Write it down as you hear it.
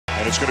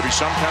And it's going to be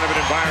some kind of an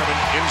environment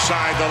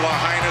inside the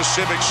Lahaina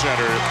Civic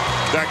Center.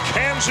 The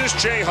Kansas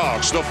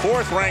Jayhawks, the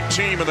 4th-ranked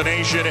team in the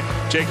nation,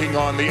 taking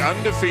on the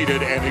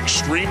undefeated and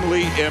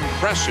extremely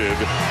impressive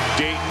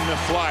Dayton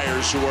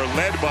Flyers, who are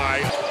led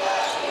by...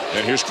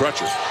 And here's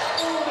Crutcher.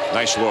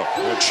 Nice look.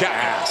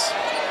 Pass.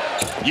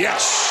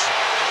 Yes.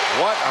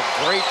 What a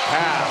great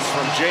pass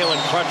from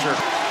Jalen Crutcher.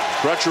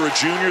 Crutcher, a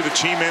junior, the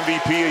team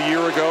MVP a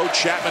year ago.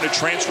 Chapman, a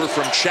transfer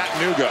from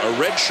Chattanooga, a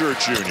redshirt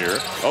junior.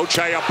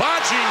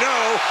 Abaji, no,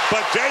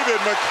 but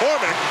David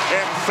McCormick,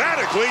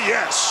 emphatically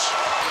yes.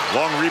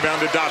 Long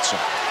rebound to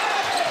Dotson.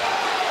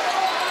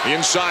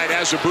 Inside,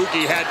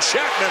 Azubuike had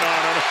Chapman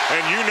on him,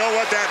 and you know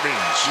what that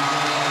means.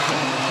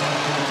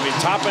 I mean,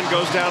 Toppin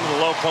goes down to the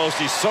low post.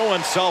 He's so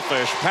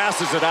unselfish,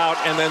 passes it out,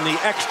 and then the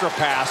extra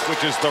pass,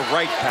 which is the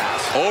right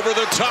pass. Over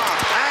the top,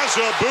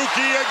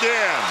 Azubuike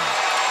again.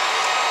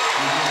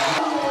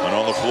 And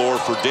on the floor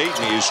for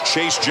Dayton is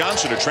Chase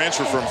Johnson, a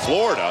transfer from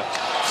Florida.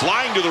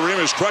 Flying to the rim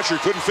as Crutcher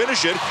couldn't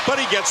finish it, but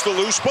he gets the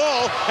loose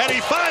ball, and he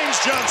finds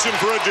Johnson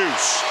for a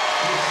deuce.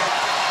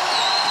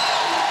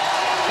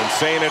 Been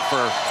saying it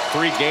for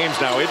 3 games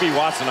now. Ibi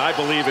Watson, I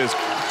believe, is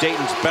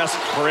Dayton's best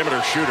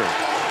perimeter shooter.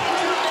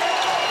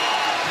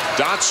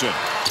 Dotson,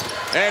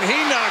 and he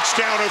knocks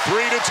down a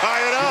 3 to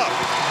tie it up.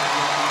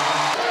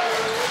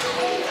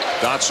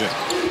 Dotson.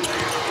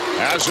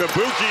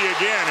 Azubuike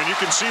again, and you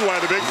can see why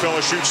the big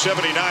fella shoots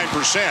 79%.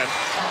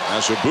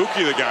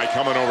 Azubuike, the guy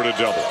coming over to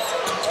double.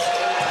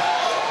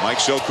 Mike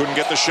Sell couldn't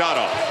get the shot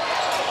off.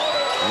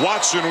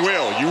 Watson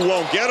will. You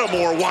won't get a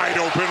more wide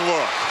open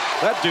look.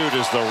 That dude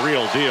is the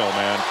real deal,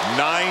 man.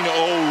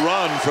 9-0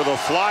 run for the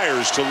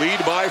Flyers to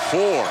lead by 4.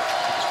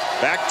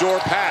 Backdoor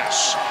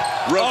pass.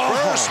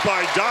 Reversed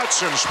by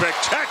Dotson.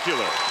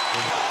 Spectacular.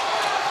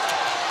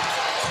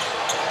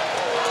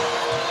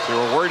 They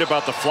were worried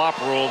about the flop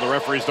rule. The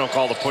referees don't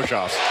call the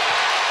push-offs.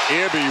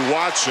 Ibi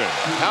Watson.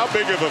 How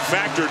big of a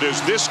factor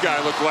does this guy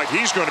look like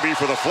he's going to be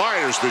for the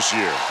Flyers this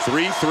year?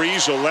 3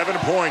 threes, 11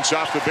 points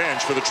off the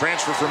bench for the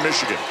transfer from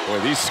Michigan. Boy,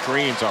 these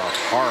screens are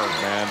hard,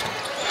 man.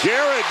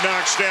 Garrett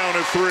knocks down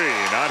a 3.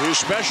 Not his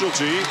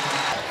specialty.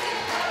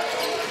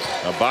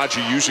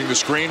 Abaji using the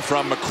screen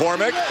from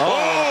McCormick.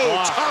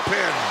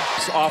 Toppin.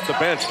 It's off the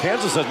bench.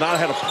 Kansas has not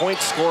had a point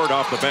scored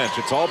off the bench.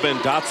 It's all been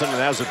Dotson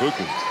and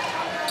Azubuike.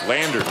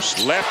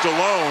 Landers left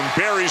alone,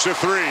 buries a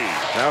 3.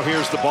 Now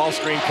here's the ball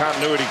screen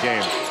continuity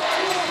game.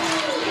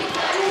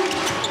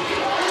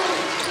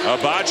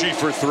 Abaji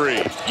for 3.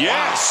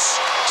 Yes!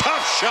 Wow.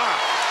 Tough shot.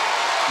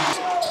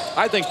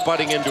 I think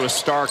butting into a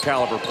star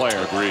caliber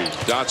player. Agreed.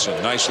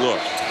 Dotson, nice look.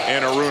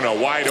 And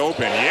Aruna wide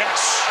open.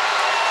 Yes!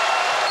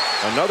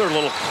 Another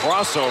little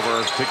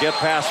crossover to get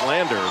past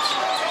Landers,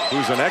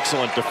 who's an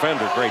excellent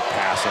defender. Great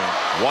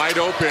passing. Wide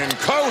open.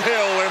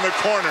 Cohill in the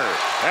corner.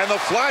 And the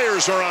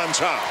Flyers are on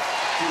top.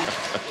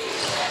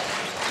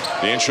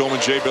 Dan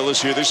Schulman, Jay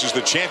Billis here. This is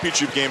the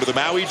championship game of the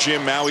Maui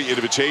Jim Maui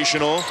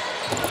Invitational.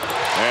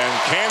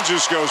 And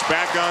Kansas goes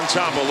back on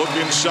top. A look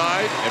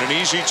inside and an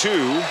easy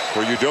 2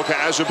 for Udoka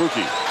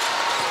Azubuike.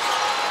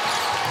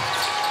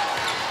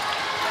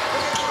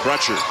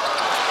 Crutcher.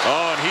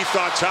 Oh, and he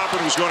thought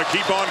Toppin was going to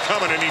keep on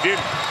coming, and he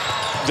didn't.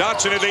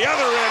 Dotson at the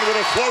other end with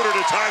a floater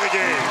to tie the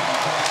game.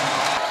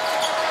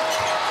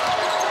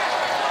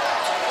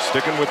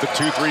 Sticking with the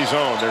 2-3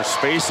 zone. There's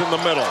space in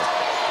the middle.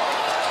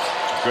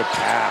 Good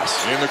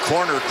pass. In the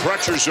corner,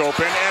 Crutcher's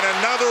open, and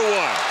another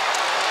one.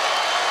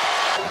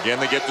 Again,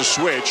 they get the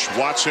switch.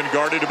 Watson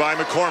guarded by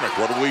McCormick.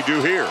 What will he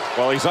do here?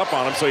 Well, he's up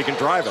on him, so he can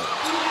drive it.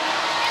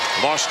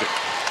 Lost it.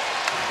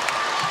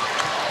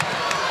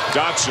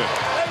 Dotson.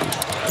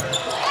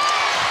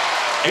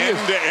 End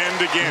to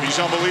end again. He's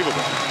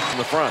unbelievable. In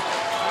the front.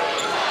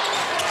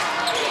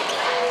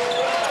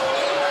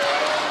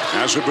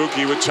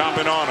 Azubuike with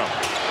Toppin on him.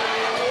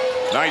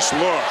 Nice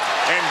look.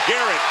 And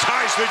Garrett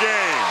ties the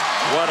game.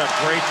 What a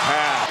great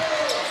pass.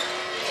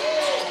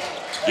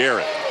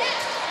 Garrett.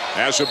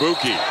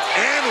 Azubuike.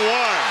 And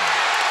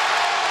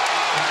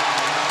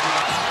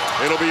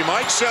 1. It'll be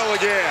Mike Sell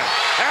again.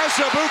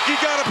 Azubuike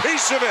got a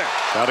piece of it.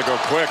 Got to go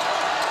quick.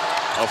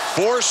 A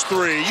forced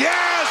 3.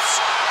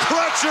 Yes!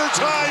 Crutcher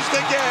ties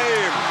the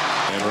game.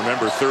 And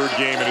remember, 3rd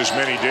game in as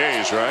many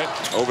days, right?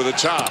 Over the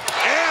top.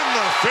 And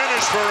the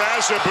finish for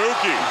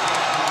Azubuike.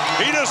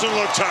 He doesn't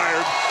look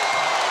tired.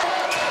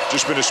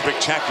 Just been a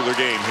spectacular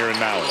game here in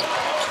Maui.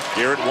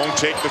 Garrett won't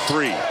take the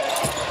 3.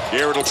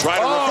 Garrett will try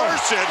to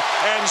reverse it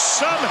and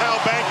somehow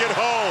bank it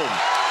home.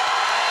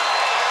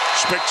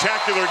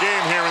 Spectacular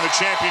game here in the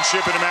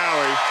championship in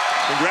Maui.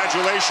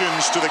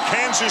 Congratulations to the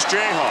Kansas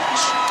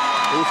Jayhawks,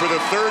 who for the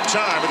 3rd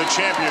time are the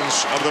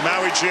champions of the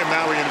Maui Jim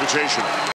Maui Invitational.